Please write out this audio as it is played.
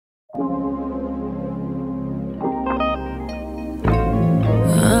Forget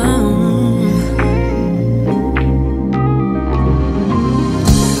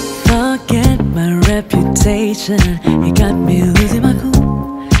my reputation. You got me losing my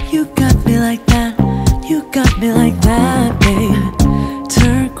cool. You got me like that. You got me like that, babe.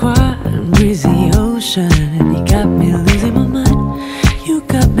 Turquoise, breezy ocean. You got me losing my mind. You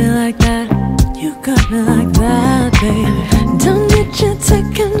got me like that. You got me like that, babe. Don't need you to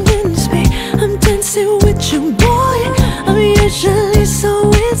convince me. I'm dancing with you, boy. I'm usually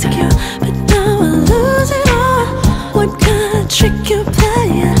so insecure, but now I lose it all. What kind of trick you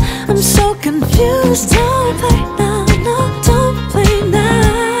playing? I'm so confused. Don't play now, no, don't play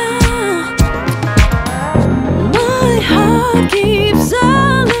now. My heart keeps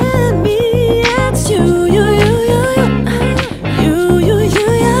telling me it's you, you, you, you, you, you, you, you,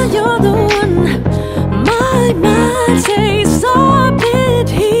 yeah, you're the one. My mind says stop it,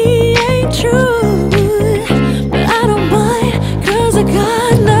 he ain't true, but I don't mind, 'cause I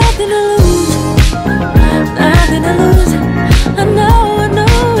got nothing to lose, nothing to lose. I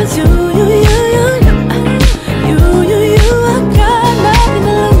know it's you, you, you, you, you, you, you, you. I got nothing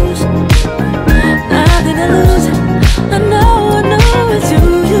to lose, nothing to lose. I know it's you,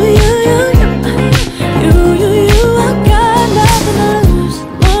 you, you, you, you, you, you. I got nothing to lose,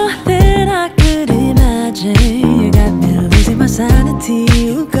 more than I could imagine. You got me losing my sanity.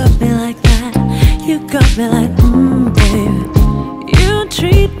 You got me like that. You got me like, baby. You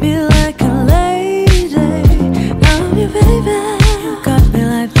treat me like a lady. Love you, baby. You got me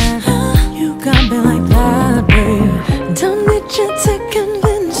like that. You got me like that, baby. Don't need you to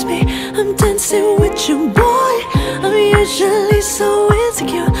convince me. I'm dancing with you, boy. I'm usually so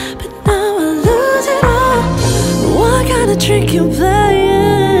insecure, but now I lose it all. What kind of trick you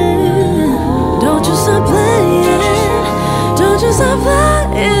playing? Don't you stop playing. Don't you stop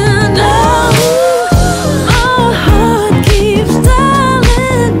playing. No. My heart keeps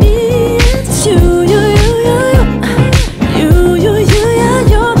telling me it's you, you, you, you, you, you, you, yeah,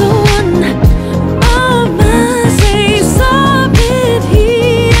 you're the one. My mind says stop it, he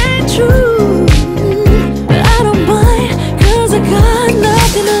ain't true, but I don't mind, 'cause I got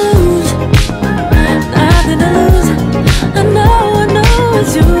nothing to lose, nothing to lose. I know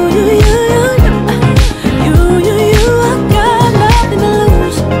it's you, you, you, you, you, you, you. I got nothing to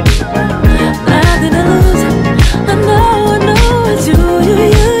lose, nothing to lose. I know it's you, you,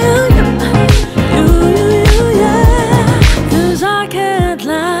 you, you, you, you, yeah. 'Cause I can't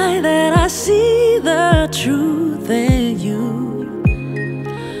lie that I see the truth in you,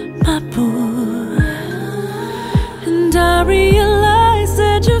 my boo. And I realize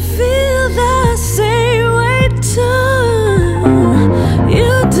that you feel the same way too.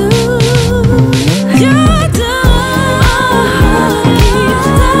 You do, you do. My heart keeps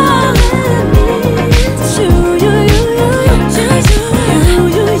telling me it's you, you, you, you,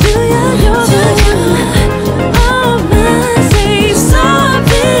 you, you, yeah, you're the one. Oh, man, say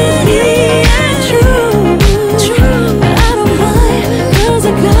something, he ain't true, but I don't mind, 'cause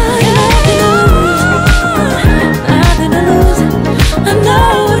I got nothing to lose, I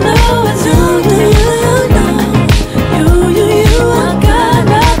know it's you, you, you, you, you. I got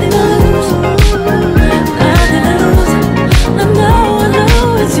nothing to lose, nothing to lose. I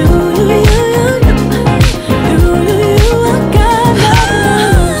know it's you, you, you, you, you, you. I got nothing to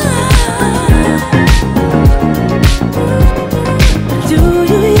lose, you,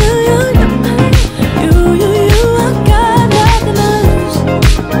 you, you, you, you, you. I got nothing to lose.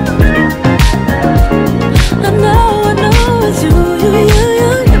 I know it's you, you, you,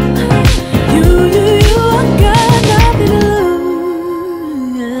 you, you, you. I got nothing to lose.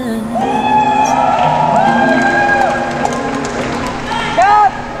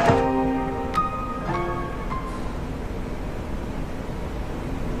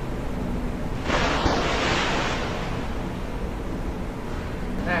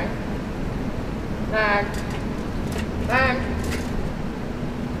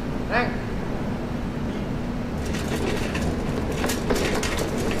 Nang.